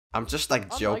I'm just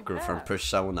like Joker from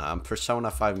Persona. I'm Persona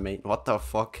 5 main. What the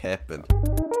fuck happened?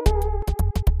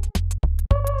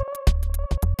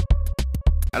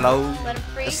 Hello? Let him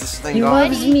free. Is this thing He on?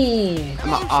 loves me!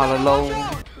 I'm all alone.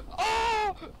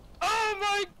 Oh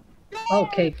my god!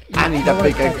 Okay. I need a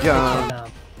bigger gun.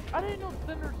 I didn't know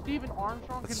Senator Stephen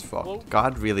Armstrong That's can fucked. float.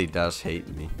 God really does hate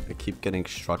me. I keep getting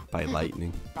struck by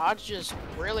lightning. God's just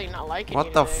really not liking What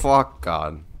you the today. fuck,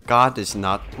 God? God is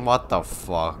not. What the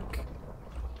fuck?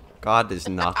 God is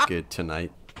not good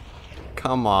tonight.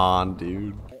 Come on,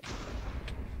 dude.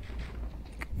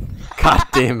 God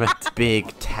damn it.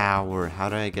 Big tower. How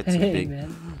do I get to Hey, big?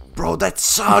 man. Bro, that's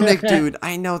Sonic, dude.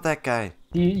 I know that guy.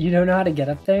 You don't know how to get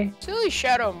up there? Silly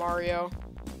Shadow Mario.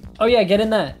 Oh yeah, get in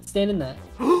that. Stand in that.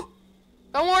 Don't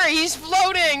worry, he's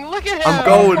floating. Look at him. I'm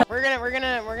going. We're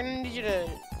gonna need you to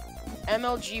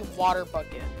MLG water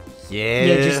bucket. Yeah.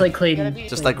 Yeah, just like Gotta Clayton. be-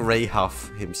 Just like Ray Huff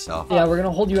himself. Yeah, we're gonna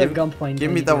hold you at Give- gunpoint. Give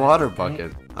when me you the do it, water right?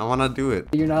 bucket. I wanna do it.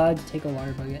 You're not allowed to take a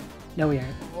water bucket. No, we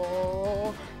aren't.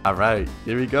 Oh. Alright,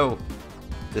 here we go.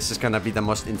 This is gonna be the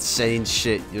most insane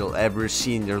shit you'll ever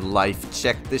see in your life.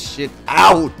 Check this shit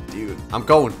out, dude. I'm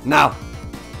going now.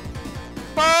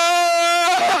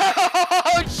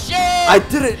 Oh shit! I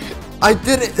did it. I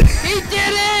did it. He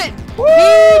did it!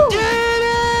 He did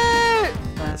it!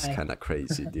 That's kind of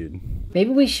crazy, dude. Maybe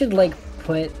we should like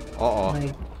put Uh-oh.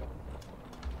 like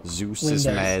Zeus windows.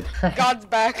 is mad. God's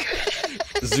back.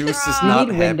 Zeus is We not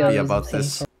need happy windows about of some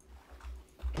this. sort.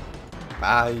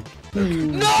 Bye.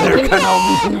 Hmm. There can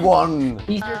only be one.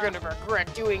 You're gonna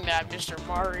regret doing that, Mr.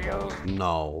 Mario.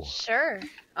 No. Sure.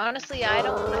 Honestly, I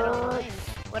don't mind.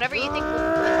 Whatever you think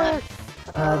looks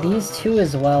good. These two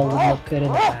as well would look good in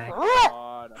the back.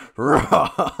 God.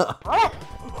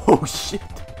 Oh shit.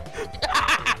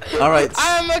 Alright.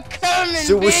 I'm a coming,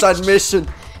 Suicide bitch. mission.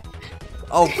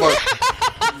 Oh fuck.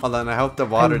 Hold on, I hope the I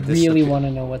water really disappears. want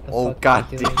to know what the Oh fuck god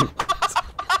they're damn. doing.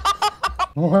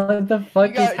 What the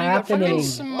fuck is You got happening?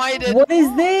 fucking smited. What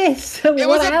is this? It What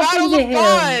was a happened battle to of him?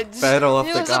 gods. Battle of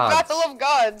It the was gods. a battle of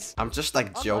gods. I'm just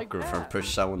like Joker that. from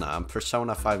Persona. I'm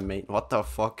Persona 5 main. What the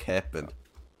fuck happened?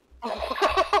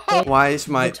 Why is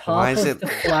The my top why is of it the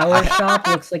flower shop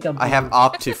looks like a I have boot.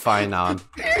 Optifine on.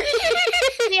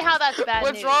 See how that's bad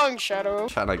What's news. wrong, Shadow?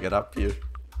 Trying to get up here.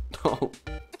 No.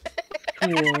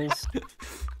 Tools.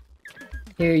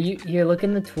 Here, look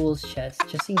in the tools chest,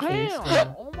 just in case.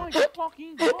 Damn! Oh my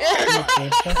fucking god!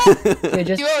 Here,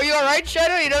 just You alright,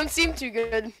 Shadow? You don't seem too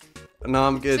good. No,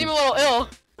 I'm You good. seem a little ill.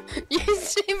 You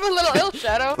seem a little ill,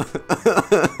 Shadow.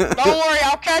 Don't worry,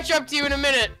 I'll catch up to you in a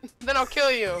minute. Then I'll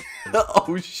kill you.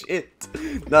 Oh shit.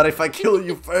 Not if I kill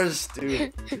you first,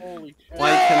 dude. Holy shit. Why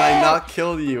can I not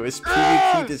kill you? Is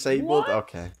PvP disabled?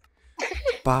 Okay.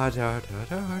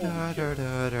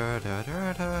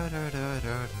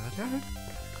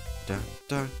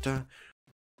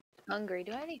 Hungry.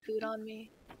 Do I have any food on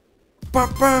me?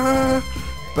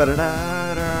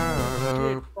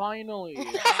 Finally.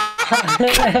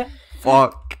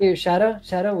 Fuck. here,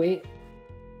 Shadow, wait.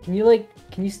 Can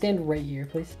you stand right here,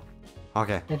 please?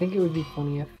 Okay. I think it would be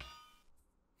funny if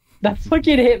that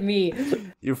fucking hit me.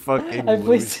 You fucking I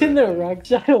placed in the loser. rock.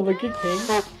 Shadow, look at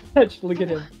King. Touch, look at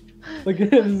him. Look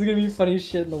at him. This is gonna be the funniest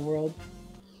shit in the world.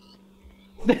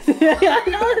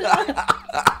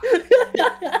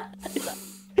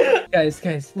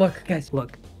 guys,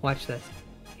 look. Watch this.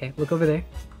 Okay, look over there.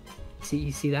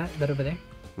 You see that? That over there?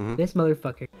 Mhm. This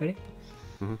motherfucker. Ready?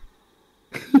 Mhm.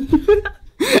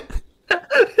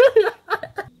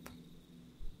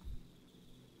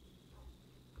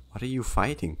 What are you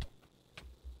fighting?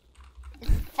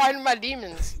 Find my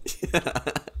demons.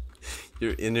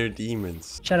 Your inner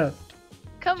demons. Shadow,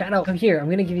 Come. come here. I'm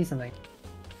gonna give you something.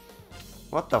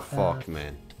 What the fuck,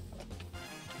 man?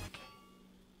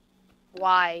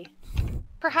 Why?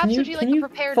 Perhaps would you like a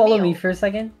prepared follow meal? me for a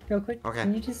second, real quick? Okay.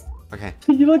 Can you just? Okay.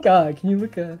 Can you look up? Can you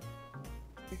look up?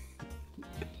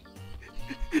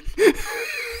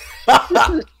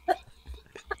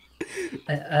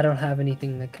 I don't have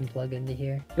anything that can plug into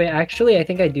here. Wait, actually, I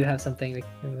think I do have something we can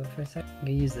remove for a sec. We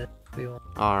can use this if we want.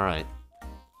 Alright.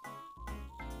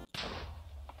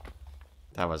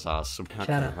 That was awesome. Okay,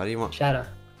 Shadow. what do you want? Shadow.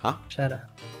 Huh? Shadow.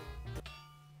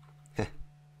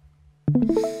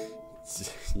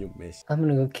 You missed. I'm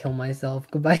gonna go kill myself.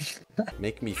 Goodbye.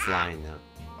 Make me fly now.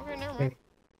 Okay, never mind.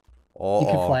 Oh, You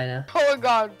can fly now. Oh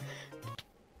god.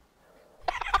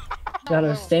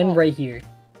 Shadow, stand right here.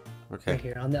 okay. Right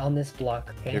here, on this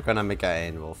block, okay? You're gonna make an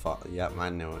anvil fall. Yep, I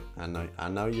know it. I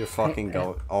know you're fucking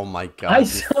going. Oh my god. I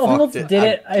you almost fucked did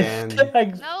it. again.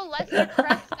 No, let's let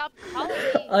Crack stop calling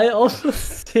me. I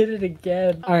almost did it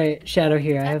again. Alright, Shadow,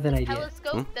 here, I have an That's idea. the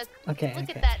telescope. That's, Okay, look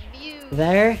okay. at that view.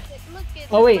 There. Look at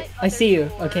Oh wait, I see you.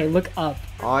 Okay, look up.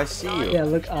 Oh, I see you. Yeah,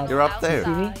 look up. You're up there.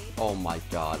 See me? Oh my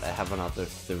god, I have another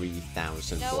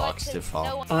 3,000 blocks to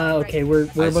fall. Okay, we're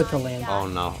about to land. Oh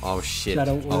no, oh shit.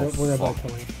 Shadow, we're fuck. about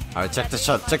to land. Alright, check this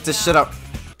out, check this shit out.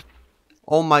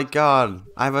 Oh my god,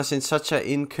 I was in such an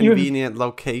inconvenient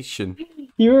location.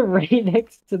 You were right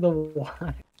next to the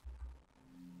water.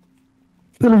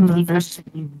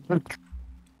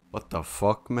 What the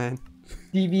fuck, man?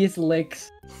 Devious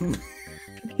licks.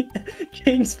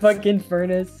 King's fucking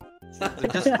furnace.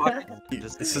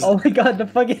 This is Oh my god, the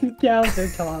fucking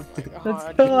countertop. Let's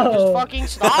God, go. just fucking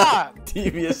stop!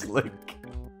 devious link.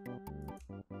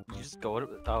 You just go.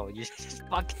 Oh, you just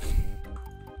fucking.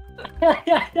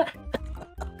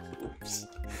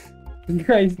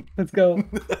 Guys, let's go.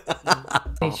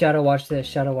 Hey, Shadow, watch this.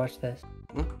 Shadow, watch this.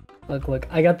 Look, look.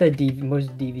 I got the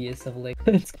most devious of licks.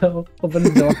 Let's go. Open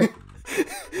the door.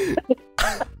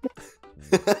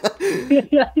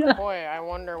 Boy, I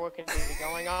wonder what could be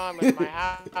going on with my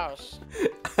house.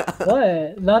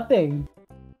 What? Nothing.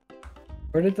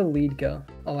 Where did the lead go?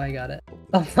 Oh, I got it.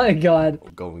 Oh my god.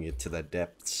 Going into the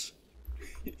depths.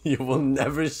 You will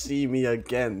never see me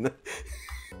again.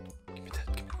 Give me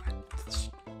that, give me that.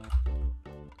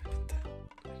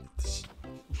 This.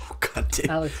 Oh god damn.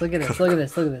 Alex, look at this. Look at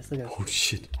this. Look at this. Look at this. Oh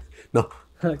shit. No.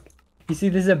 Look. You see,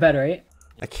 this is a bed, right?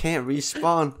 I can't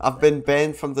respawn. I've been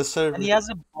banned from the server. And he has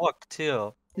a book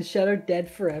too. Is Shadow dead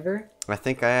forever? I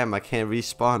think I am. I can't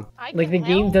respawn. Like the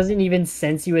game doesn't even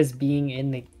sense you as being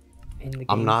in the game.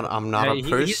 I'm not Yeah, a He's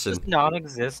person. just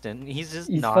non-existent. He's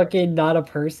just He's not. fucking not a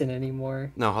person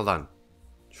anymore. No, hold on.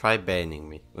 Try banning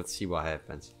me. Let's see what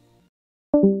happens.